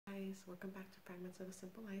guys, welcome back to Fragments of a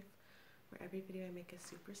Simple Life, where every video I make is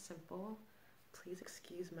super simple. Please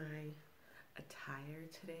excuse my attire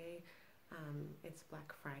today. It's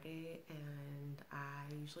Black Friday and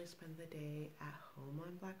I usually spend the day at home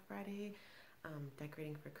on Black Friday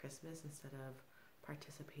decorating for Christmas instead of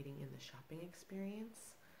participating in the shopping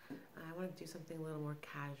experience. I want to do something a little more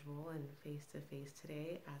casual and face-to-face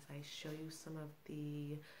today as I show you some of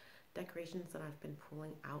the decorations that I've been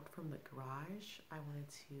pulling out from the garage. I wanted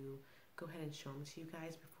to go ahead and show them to you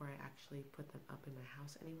guys before I actually put them up in my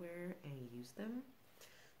house anywhere and use them.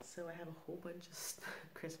 So I have a whole bunch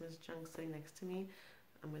of Christmas junk sitting next to me.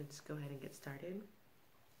 I'm going to just go ahead and get started.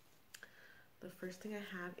 The first thing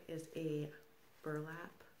I have is a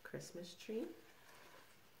burlap Christmas tree.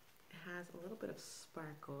 It has a little bit of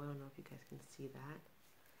sparkle. I don't know if you guys can see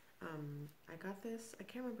that. I got this, I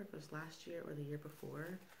can't remember if it was last year or the year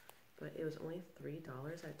before, but it was only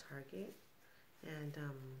 $3 at Target. And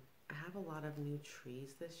I have a lot of new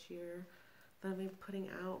trees this year that I've been putting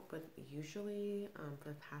out, but usually for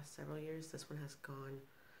the past several years, this one has gone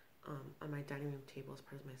on my dining room table as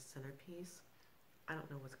part of my centerpiece. I don't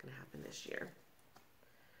know what's going to happen this year.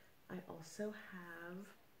 I also have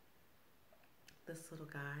this little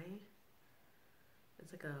guy.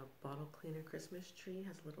 It's like a bottle cleaner Christmas tree,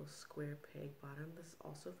 has a little square peg bottom. This is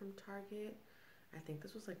also from Target. I think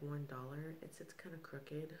this was like $1. It's kind of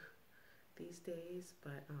crooked these days,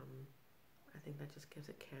 but I think that just gives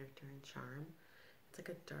it character and charm. It's like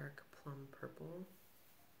a dark plum purple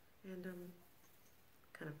and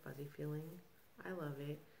kind of fuzzy feeling. I love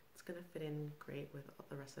it. It's gonna fit in great with all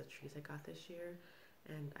the rest of the trees I got this year,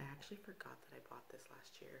 and I actually forgot that I bought this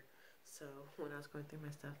last year. So when I was going through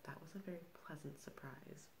my stuff, that was a very pleasant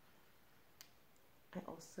surprise. I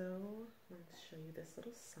also wanted to show you this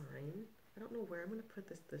little sign. I don't know where I'm going to put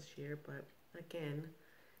this year, but again,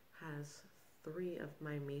 has three of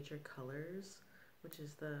my major colors, which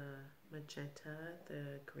is the magenta,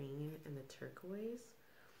 the green, and the turquoise.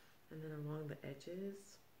 And then along the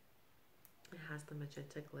edges, it has the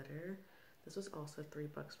magenta glitter. This was also $3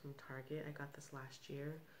 from Target. I got this last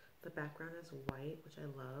year. The background is white, which I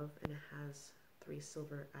love, and it has 3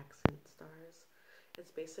 silver accent stars.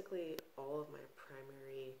 It's basically all of my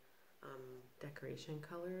primary decoration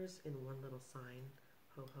colors in one little sign.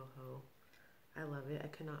 Ho, ho, ho. I love it. I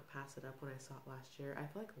could not pass it up when I saw it last year. I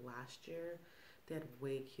feel like last year they had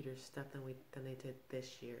way cuter stuff than they did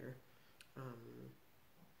this year.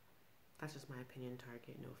 That's just my opinion,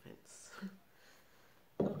 Target. No offense.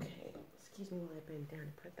 Okay, excuse me while I bend down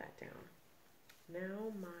and put that down.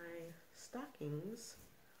 Now my stockings,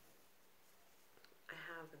 I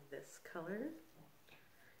have this color.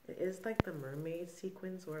 It is like the mermaid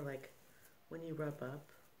sequins, or like when you rub up.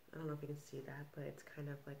 I don't know if you can see that, but it's kind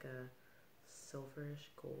of like a silverish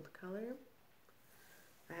gold color.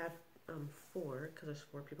 I have 4, because there's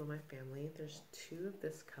 4 people in my family. There's 2 of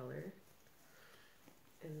this color.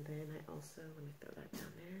 And then I also, let me throw that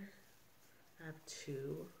down there. I have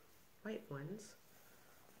 2 white ones,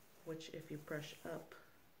 which if you brush up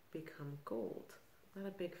become gold. I'm not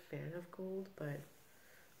a big fan of gold, but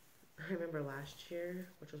I remember last year,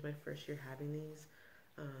 which was my first year having these,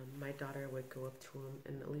 my daughter would go up to them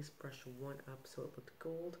and at least brush one up so it looked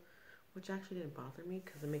gold, which actually didn't bother me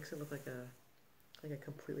because it makes it look like a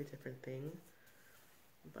completely different thing.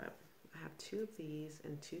 But I have 2 of these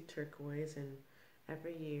and 2 turquoise, and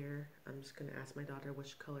every year I'm just gonna ask my daughter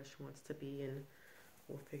which color she wants to be, and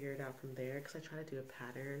we'll figure it out from there, because I try to do a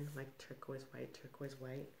pattern like turquoise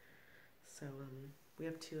white. So we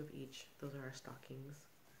have 2 of each. Those are our stockings.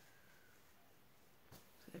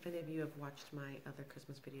 So if any of you have watched my other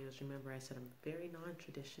Christmas videos, remember I said I'm very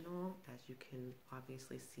non-traditional, as you can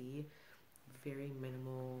obviously see. Very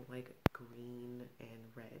minimal, like green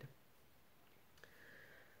and red.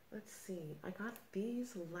 Let's see, I got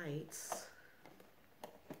these lights.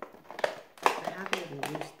 I haven't even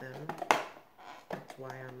used them. That's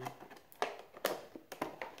why I'm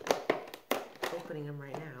opening them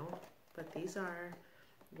right now. But these are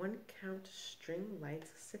 1-count string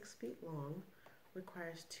lights, 6 feet long,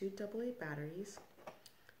 requires 2 AA batteries.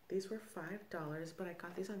 These were $5, but I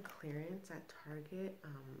got these on clearance at Target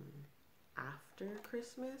after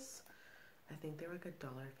Christmas. I think they were like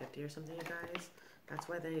 $1.50 or something, you guys. That's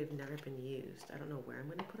why they've never been used. I don't know where I'm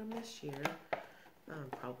going to put them this year.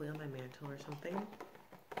 Probably on my mantle or something.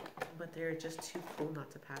 But they're just too cool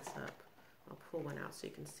not to pass up. I'll pull one out so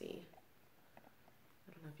you can see.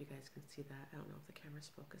 I don't know if you guys can see that. I don't know if the camera's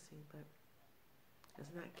focusing, but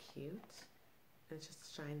isn't that cute? It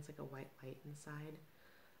just shines like a white light inside.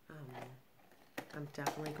 I'm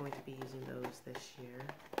definitely going to be using those this year.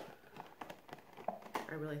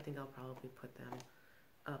 I really think I'll probably put them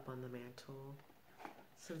up on the mantle.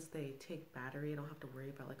 Since they take battery, I don't have to worry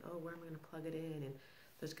about like, oh, where am I going to plug it in? And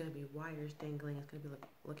there's going to be wires dangling. It's going to be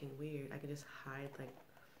looking weird. I can just hide like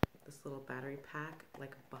this little battery pack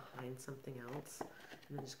like behind something else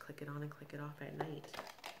and then just click it on and click it off at night.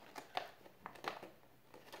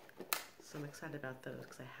 So I'm excited about those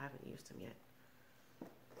because I haven't used them yet.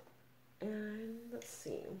 And let's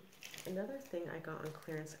see, another thing I got on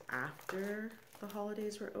clearance after the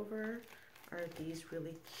holidays were over are these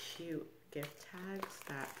really cute gift tags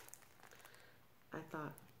that I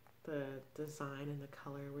thought the design and the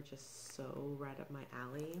color were just so right up my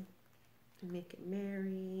alley. Make it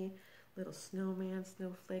merry, little snowman,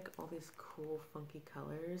 snowflake, all these cool funky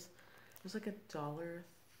colors. It was like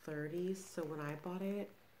 $1.30, so when I bought it,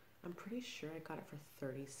 I'm pretty sure I got it for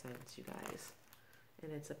 30 cents, you guys.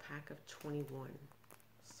 And it's a pack of 21.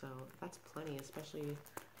 So that's plenty, especially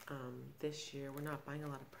this year. We're not buying a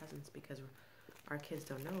lot of presents because our kids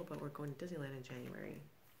don't know, but we're going to Disneyland in January.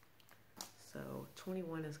 So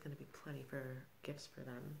 21 is going to be plenty for gifts for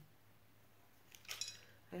them.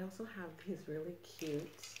 I also have these really cute,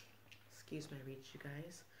 excuse my reach, you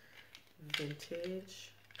guys,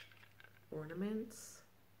 vintage ornaments.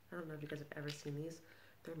 I don't know if you guys have ever seen these.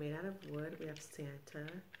 They're made out of wood. We have Santa,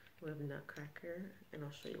 we have Nutcracker, and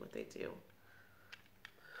I'll show you what they do.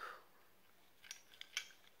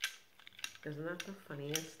 Isn't that the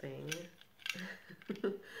funniest thing?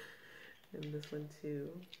 And this one too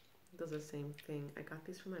does the same thing. I got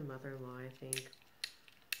these from my mother-in-law, I think,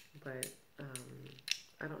 but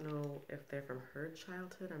I don't know if they're from her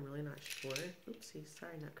childhood. I'm really not sure. Oopsie,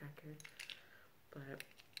 sorry Nutcracker. But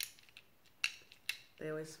they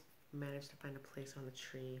always manage to find a place on the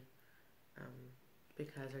tree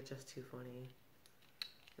because they're just too funny.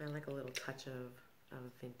 And I like a little touch of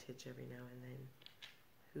vintage every now and then.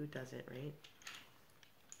 Who doesn't, right?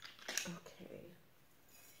 Okay.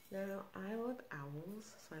 Now, I love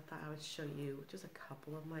owls, so I thought I would show you just a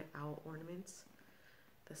couple of my owl ornaments.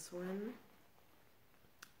 This one,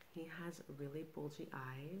 he has really bulgy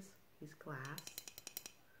eyes. He's glass.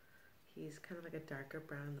 He's kind of like a darker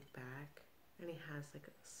brown in the back, and he has like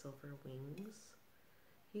silver wings.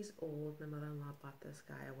 He's old. My mother-in-law bought this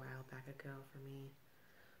guy a while back ago for me,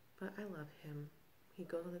 but I love him. He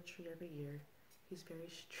goes on the tree every year. He's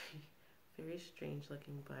very strange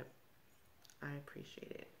looking, but I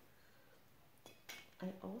appreciate it. I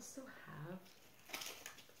also have,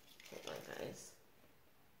 hold on guys,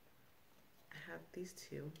 I have these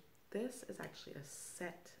two. This is actually a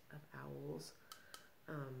set of owls.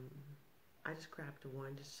 I just grabbed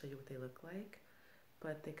one just to show you what they look like,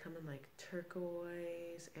 but they come in like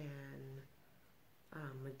turquoise and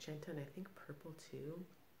magenta and I think purple too.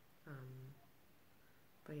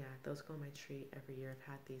 But yeah, those go on my tree every year. I've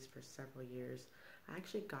had these for several years. I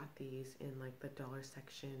actually got these in like the dollar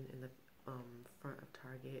section in the front of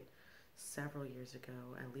Target several years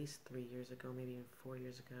ago, at least 3 years ago, maybe even 4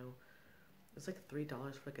 years ago. It was like $3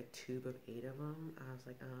 for like a tube of 8 of them. I was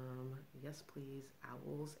like, yes please,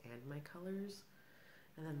 owls and my colors.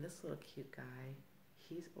 And then this little cute guy,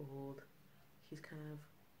 he's old. He's kind of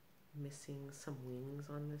missing some wings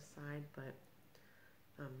on this side, but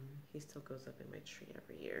he still goes up in my tree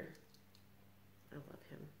every year. I love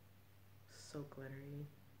him. So glittery.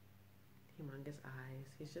 Humongous eyes.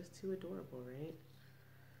 He's just too adorable, right?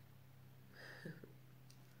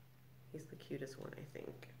 He's the cutest one, I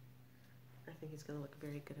think. I think he's gonna look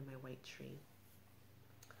very good in my white tree.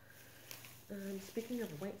 Speaking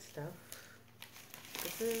of white stuff,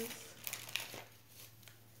 this is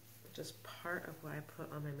just part of what I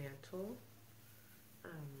put on my mantle.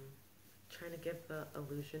 Trying to give the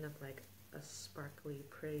illusion of like a sparkly,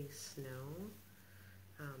 pretty snow.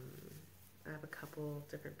 I have a couple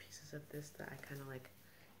different pieces of this that I kind of like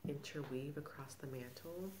interweave across the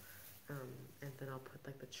mantle, and then I'll put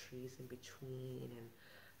like the trees in between and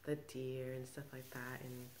the deer and stuff like that,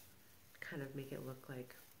 and kind of make it look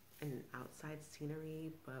like an outside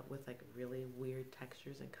scenery but with like really weird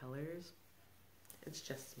textures and colors. It's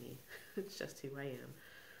just me. It's just who I am.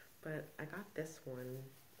 But I got this one,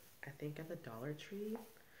 I think at the Dollar Tree,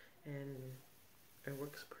 and it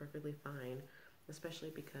works perfectly fine,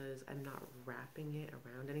 especially because I'm not wrapping it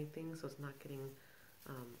around anything, so it's not getting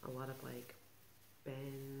a lot of like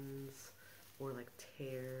bends or like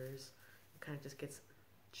tears. It kind of just gets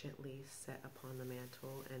gently set upon the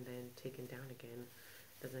mantle and then taken down again.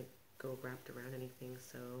 It doesn't go wrapped around anything,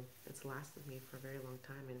 so it's lasted me for a very long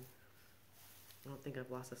time, and I don't think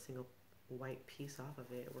I've lost a single white piece off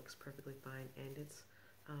of it. It works perfectly fine, and it's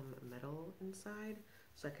metal inside,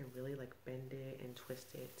 so I can really like bend it and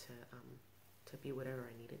twist it to be whatever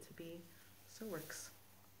I need it to be. So it works.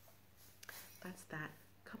 That's that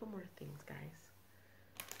couple more things, guys.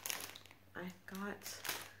 I got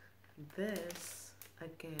this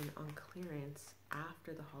again on clearance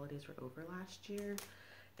after the holidays were over last year.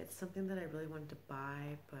 It's something that I really wanted to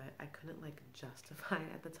buy, but I couldn't like justify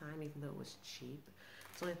it at the time, even though it was cheap.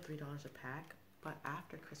 It's only $3 a pack, but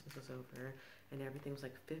after Christmas was over and everything was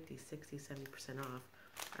like 50, 60, 70% off,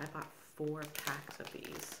 I bought 4 packs of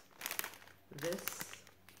these. This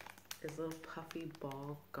is a little puffy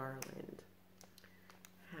ball garland.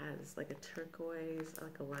 Has like a turquoise,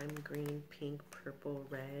 like a lime green, pink, purple,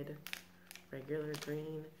 red, regular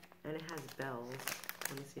green, and it has bells.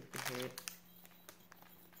 Let me see if you can hear it.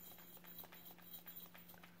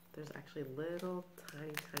 There's actually little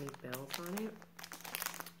tiny bells on it.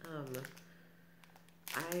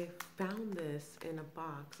 I found this in a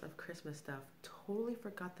box of Christmas stuff. Totally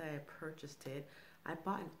forgot that I purchased it. I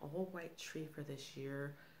bought an all white tree for this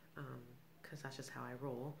year, because that's just how I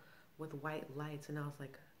roll, with white lights, and I was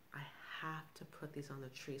like, I have to put these on the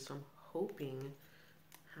tree. So I'm hoping,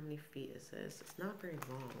 how many feet is this? It's not very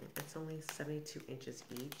long. It's only 72 inches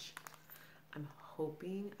each. I'm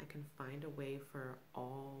hoping I can find a way for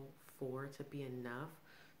all 4 to be enough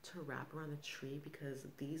to wrap around the tree, because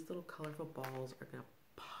these little colorful balls are gonna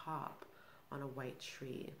pop on a white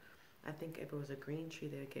tree. I think if it was a green tree,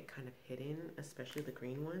 they would get kind of hidden, especially the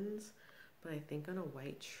green ones. But I think on a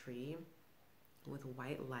white tree with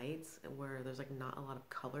white lights where there's like not a lot of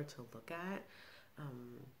color to look at,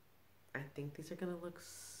 I think these are gonna look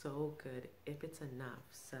so good if it's enough.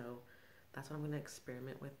 So that's what I'm gonna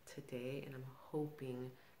experiment with today, and I'm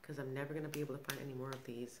hoping, because I'm never gonna be able to find any more of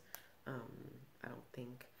these, I don't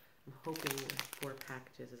think. I'm hoping 4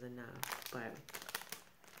 packages is enough, but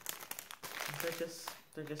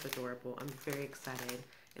they're just adorable. I'm very excited.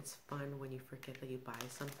 It's fun when you forget that you buy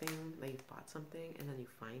something, that you bought something, and then you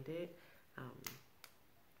find it.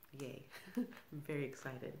 Yay. I'm very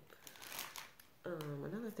excited.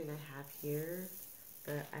 Another thing I have here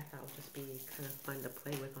that I thought would just be kind of fun to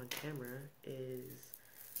play with on camera is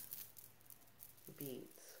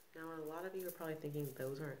beads. Now, a lot of you are probably thinking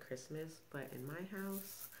those aren't Christmas, but in my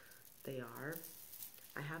house, they are.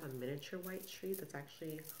 I have a miniature white tree that's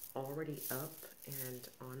actually already up and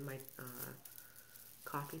on my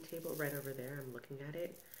coffee table right over there. I'm looking at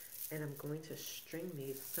it, and I'm going to string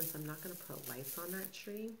these, since I'm not going to put lights on that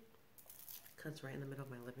tree, because it's right in the middle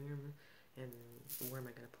of my living room, and where am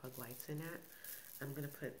I going to plug lights in at? I'm going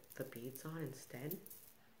to put the beads on instead,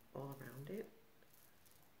 all around it.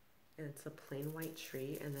 And it's a plain white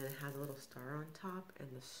tree, and then it has a little star on top, and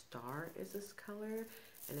the star is this color,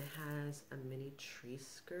 and it has a mini tree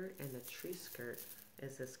skirt, and the tree skirt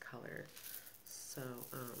is this color. So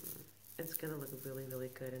it's gonna look really, really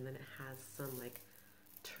good. And then it has some like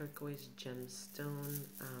turquoise gemstone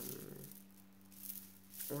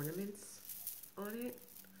ornaments on it,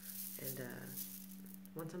 and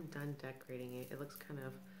once I'm done decorating it, it looks kind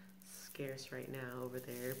of scarce right now over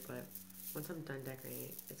there, but once I'm done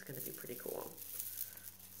decorating, it's going to be pretty cool.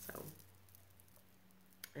 So,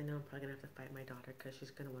 I know I'm probably going to have to fight my daughter, because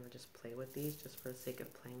she's going to want to just play with these just for the sake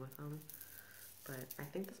of playing with them. But I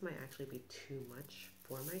think this might actually be too much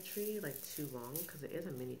for my tree, like too long, because it is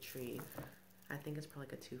a mini tree. I think it's probably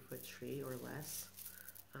like a 2-foot tree or less.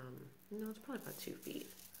 No, it's probably about 2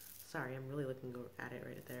 feet. Sorry, I'm really looking at it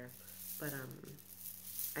right there. But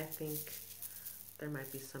I think there might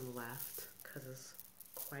be some left, because it's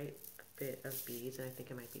quite bit of beads, and I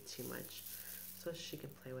think it might be too much, so she can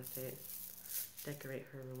play with it, decorate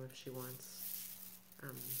her room if she wants,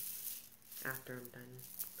 after I'm done.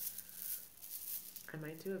 I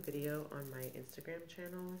might do a video on my Instagram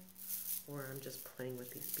channel where I'm just playing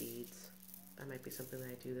with these beads. That might be something that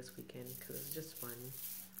I do this weekend, because it's just fun.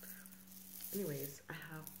 Anyways, I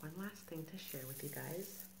have one last thing to share with you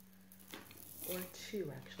guys, or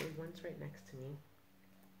 2 actually. One's right next to me.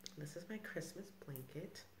 This is my Christmas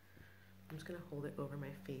blanket. I'm just going to hold it over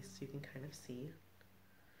my face so you can kind of see.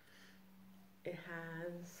 It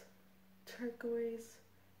has turquoise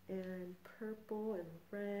and purple and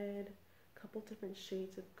red, a couple different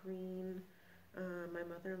shades of green. My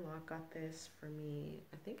mother-in-law got this for me,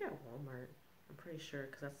 I think at Walmart. I'm pretty sure,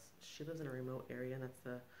 because she lives in a remote area, and that's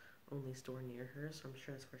the only store near her, so I'm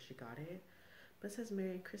sure that's where she got it. But it says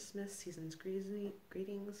Merry Christmas, Season's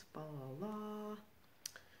Greetings, blah, blah, blah.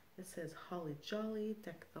 It says Holly Jolly,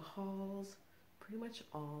 Deck the Halls. Pretty much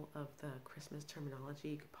all of the Christmas terminology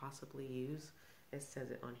you could possibly use. It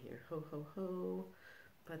says it on here. Ho, ho, ho.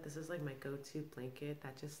 But this is like my go-to blanket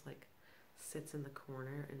that just like sits in the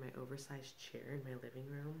corner in my oversized chair in my living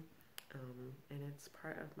room. And it's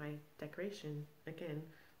part of my decoration. Again,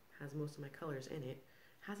 has most of my colors in it.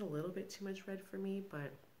 Has a little bit too much red for me,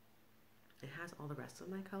 but it has all the rest of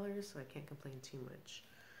my colors, so I can't complain too much.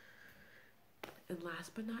 And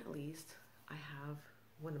last but not least, I have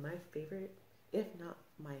one of my favorite, if not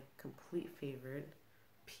my complete favorite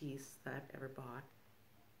piece that I've ever bought.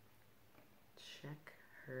 Check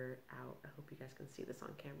her out. I hope you guys can see this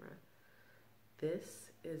on camera.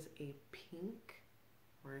 This is a pink,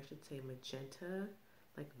 or I should say magenta,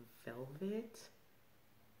 like velvet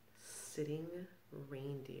sitting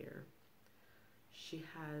reindeer. She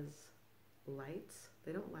has lights.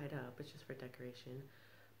 They don't light up, it's just for decoration.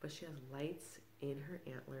 But she has lights in her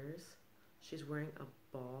antlers. She's wearing a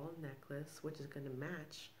ball necklace, which is going to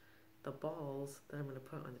match the balls that I'm going to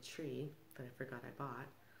put on the tree that I forgot I bought.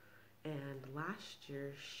 And last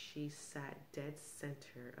year, she sat dead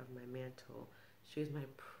center of my mantle. She was my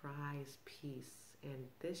prize piece. And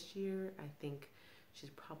this year, I think she's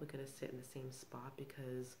probably going to sit in the same spot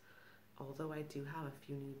because although I do have a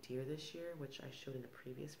few new deer this year, which I showed in a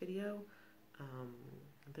previous video,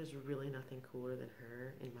 there's really nothing cooler than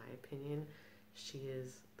her, in my opinion. She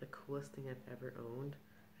is the coolest thing I've ever owned.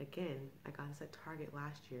 Again, I got this at Target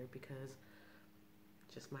last year because,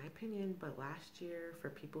 just my opinion, but last year, for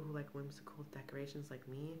people who like whimsical decorations like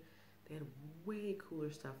me, they had way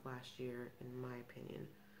cooler stuff last year, in my opinion.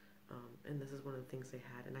 And this is one of the things they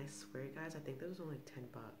had. And I swear, guys, I think that was only like 10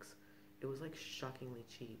 bucks. It was like shockingly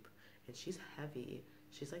cheap. And she's heavy.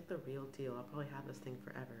 She's like the real deal. I'll probably have this thing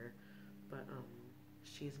forever. But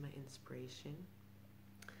she's my inspiration.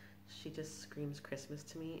 She just screams Christmas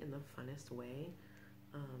to me in the funnest way.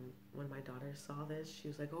 When my daughter saw this, she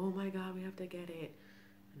was like, oh my god, we have to get it.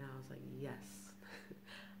 And I was like, yes.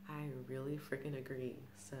 I really freaking agree.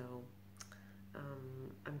 So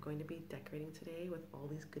I'm going to be decorating today with all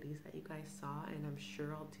these goodies that you guys saw, and I'm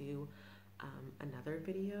sure I'll do another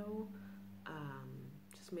video,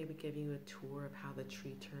 just maybe give you a tour of how the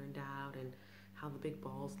tree turned out and how the big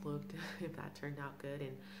balls looked, if that turned out good,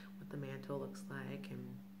 and what the mantle looks like,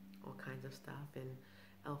 and all kinds of stuff. And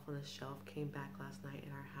Elf on the Shelf came back last night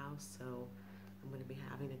in our house, so I'm going to be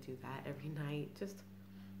having to do that every night, just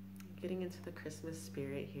getting into the Christmas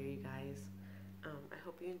spirit here, you guys. I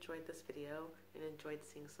hope you enjoyed this video and enjoyed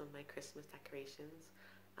seeing some of my Christmas decorations.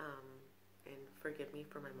 And forgive me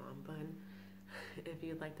for my mom bun. If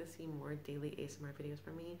you'd like to see more daily ASMR videos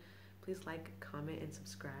from me, please like, comment, and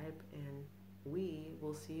subscribe, and we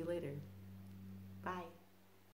will see you later. Bye.